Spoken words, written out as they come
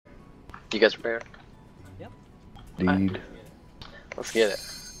You guys prepared? Yep. Indeed. Let's get it.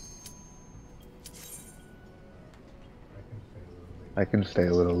 I can stay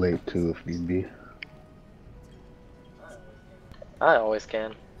a little late too if need be. I always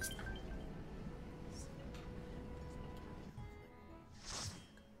can.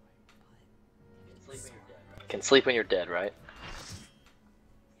 Can sleep when you're dead, right?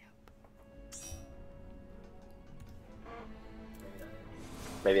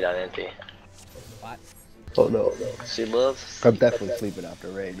 Maybe not empty. What? Oh no. She loves. I'm definitely sleeping after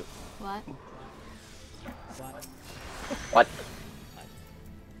rain. What? What? What?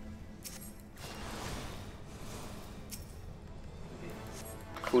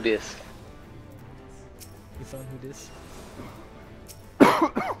 Who this? You found who this?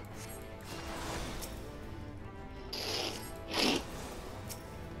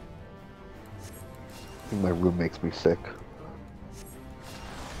 My room makes me sick.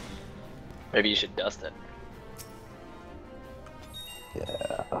 Maybe you should dust it.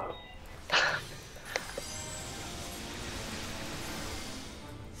 Yeah.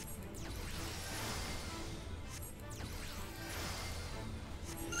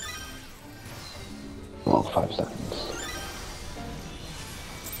 Long 5 seconds.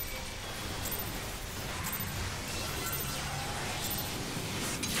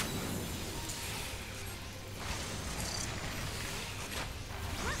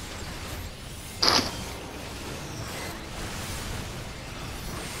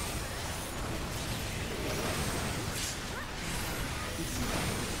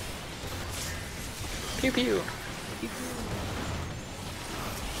 Pew pew. You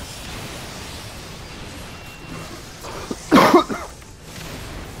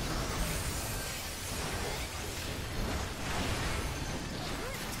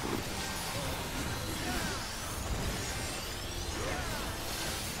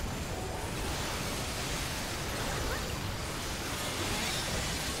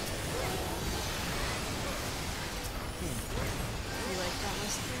like that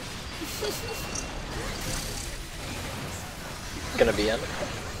whisper? Gonna be in.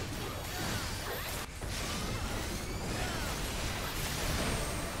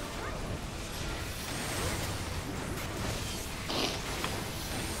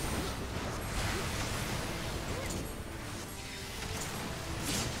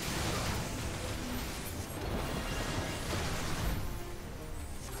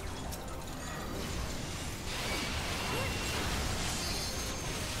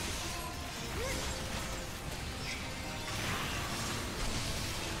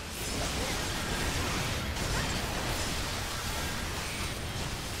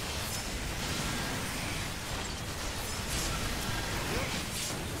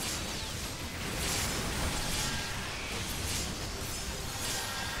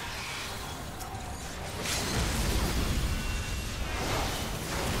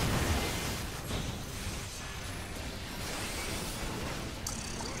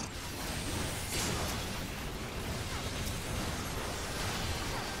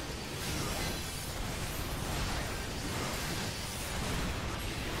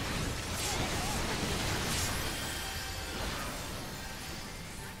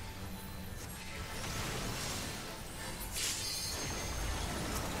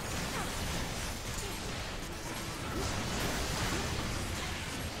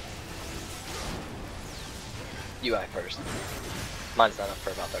 You act first. Mine's not up for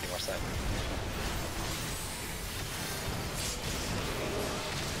about 30 more seconds.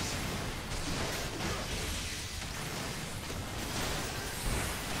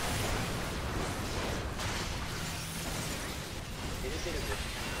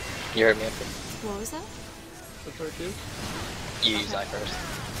 You heard me up there. What was that? Prefer to? You use I first.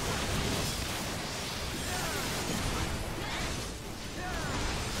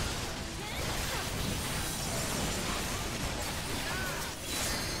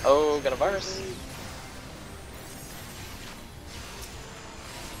 Oh, gonna burst.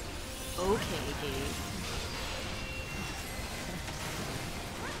 Okay, Gabe.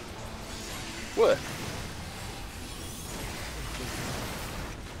 What?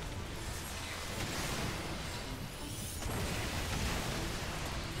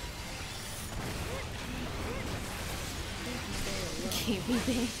 Gabe, you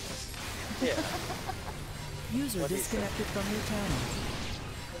think? Yeah. User disconnected from your channel.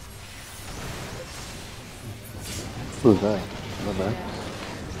 Who's that? My bad.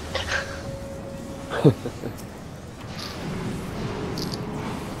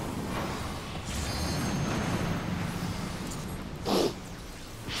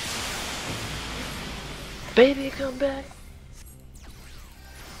 Baby, come back.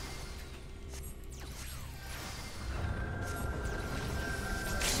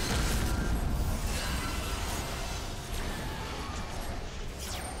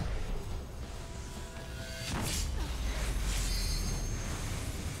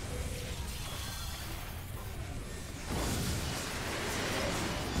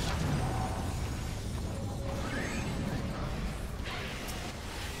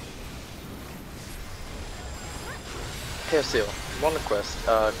 Hey, Seal, one request.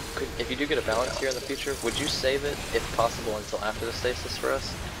 If you do get a balance here in the future, would you save it, if possible, until after the stasis for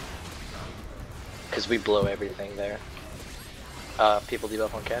us? Because we blow everything there. People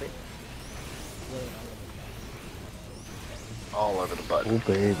debuff on Cattie? All over the button.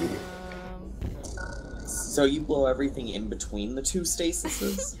 Oh baby. So you blow everything in between the two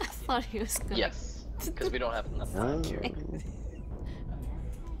stasises? I thought he was gonna. Yes, because we don't have enough time here.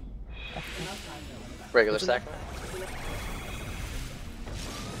 Regular sacrament?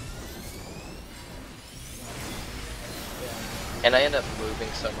 And I end up moving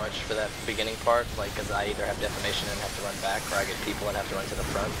so much for that beginning part, like, because I either have defamation and have to run back, or I get people and have to run to the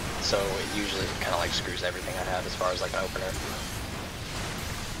front. So it usually kind of like screws everything I have as far as like an opener.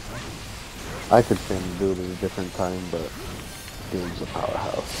 I could stand to do it at a different time, but game's a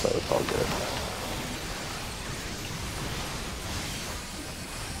powerhouse, so it's all good.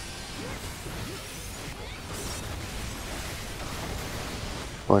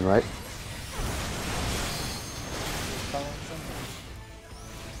 Going right.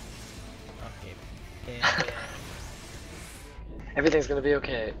 Okay. Everything's gonna be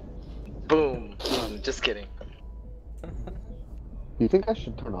okay. Boom. Boom. Just kidding. Do you think I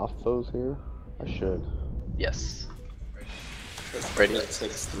should turn off those here? I should. Yes. Ready? That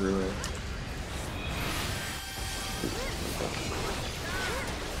ticks through it.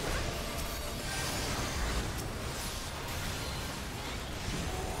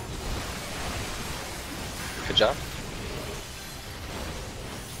 Good job.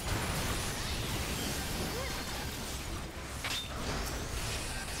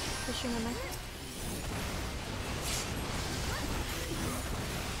 Pushing on my.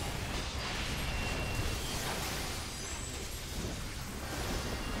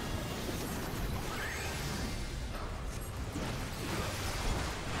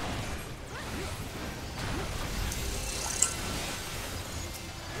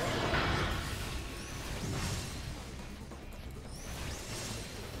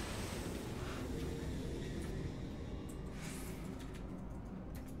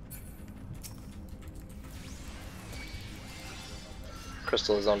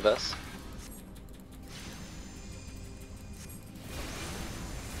 Crystal is on Vest.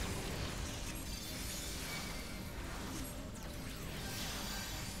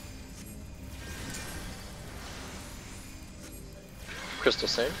 Crystal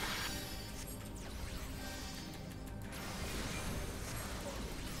soon.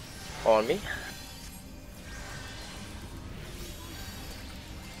 On me.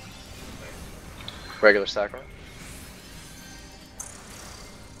 Regular sacrament.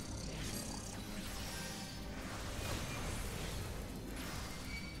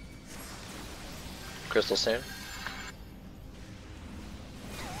 Crystal soon.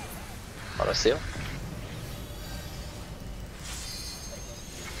 Auto seal.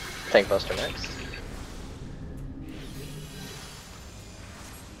 Tank Buster next.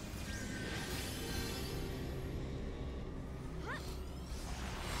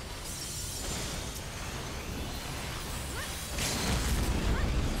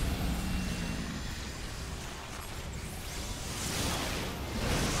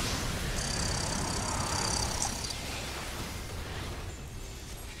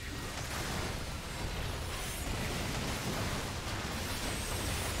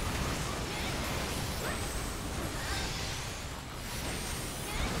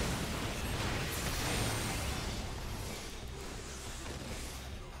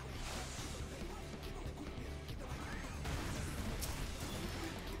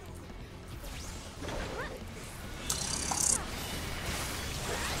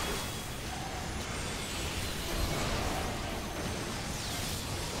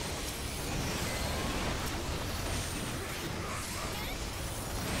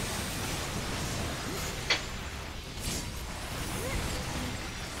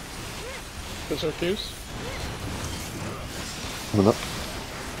 Those are Qs? Coming up.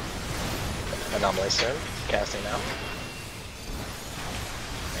 Anomaly soon. Casting now.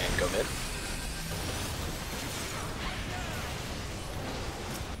 And go mid.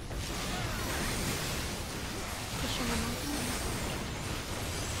 Pushing on my.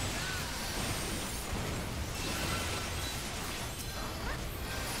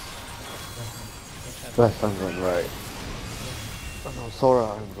 West, I'm going right. Oh no, Sora,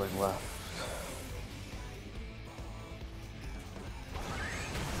 I'm going left.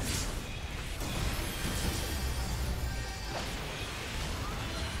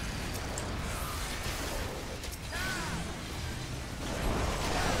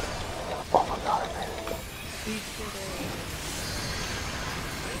 Oh my god, I made it.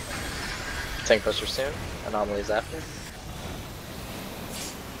 Tank Buster soon. Anomalies after.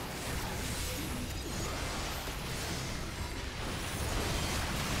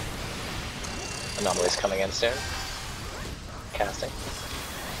 Anomaly's coming in soon. Casting.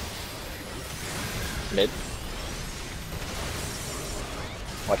 Mid.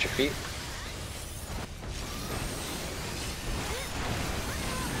 Watch your feet.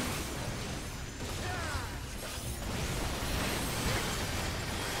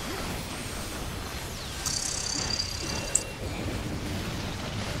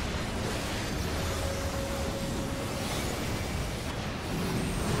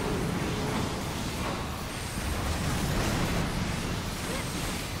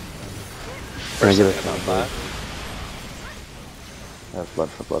 Can I get a First soak, sound? That's blood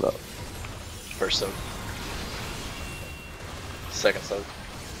for blood up. First soak. Second soak.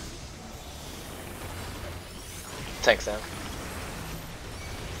 Tanks down.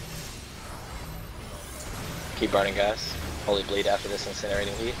 Keep burning, guys. Holy bleed after this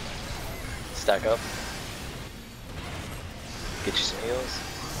incinerating heat. Stack up. Get you some heals.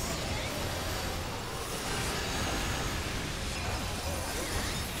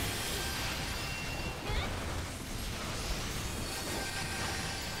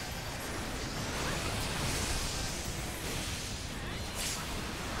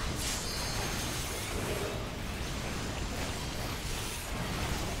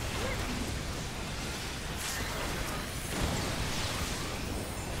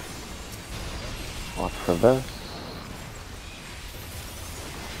 Watch for this.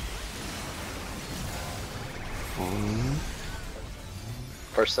 One,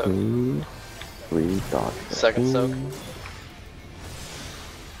 First soak. two, three, dodge. Second soak.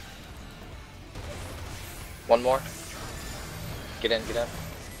 One more. Get in, get in.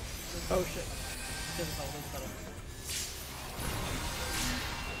 Oh shit.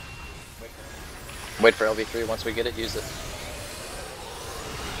 Wait for LV3. Once we get it, use it.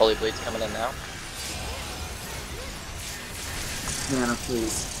 Holy bleed's coming in now. Mana,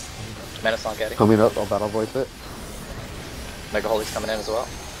 please. Mana Song Cattie. Coming up, I'll battle voice it. Mega Holy's coming in as well.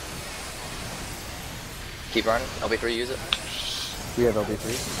 Keep running. LV3, use it. We have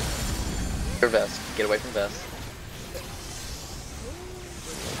LB3. Your vest. Get away from vest.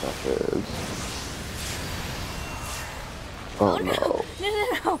 That is. Oh no.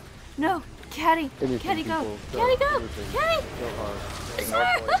 No. No. Cattie. Anything, Cattie, go. people. Cattie, go. Anything. Cattie. Go hard.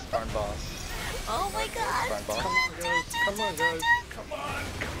 Ignore voice. Burn boss. Oh my god. Burn boss. Come on, guys.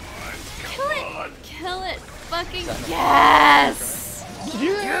 Kill it. Kill it. Fucking Seven. yes.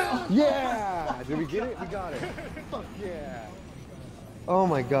 Yeah! Did we get it? We got it. Fuck yeah. Oh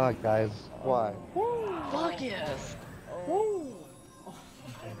my god, guys. Why? Fuck yes. So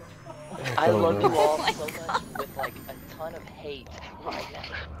I love you good. all so much with like a ton of hate right now.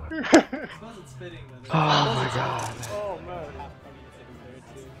 Oh my god. Oh man.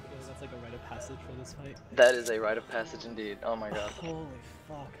 That's like a rite of passage for this fight. That is a rite of passage indeed. Oh my god. Holy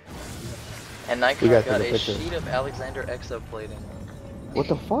fuck. And We Nightcrawler gotta got take a a picture. sheet of Alexander exoplating. What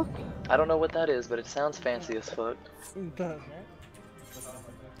the fuck? I don't know what that is, but it sounds fancy as fuck.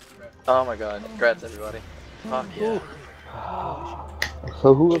 Oh my god. Congrats everybody. Fuck yeah.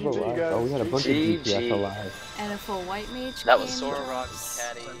 So who was GG, alive? guys. Oh, we had a bunch GG. of DPS alive. And if a white mage That was came, Sora Rock's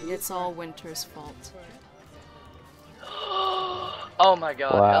Cattie. it's all Winter's fault. Oh my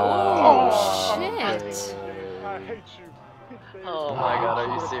god. Wow. Oh, Hello. shit. I hate you. Oh my god,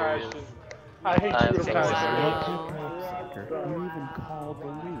 are you serious? I hate I'm you with a so passion. You even called the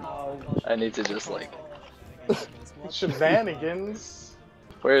lead. I need to just like, Shenanigans.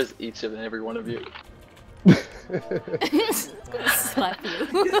 where is each and every one of you? Slap you.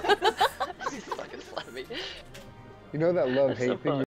 Fucking slap me. You know that love That's so hate thing fun.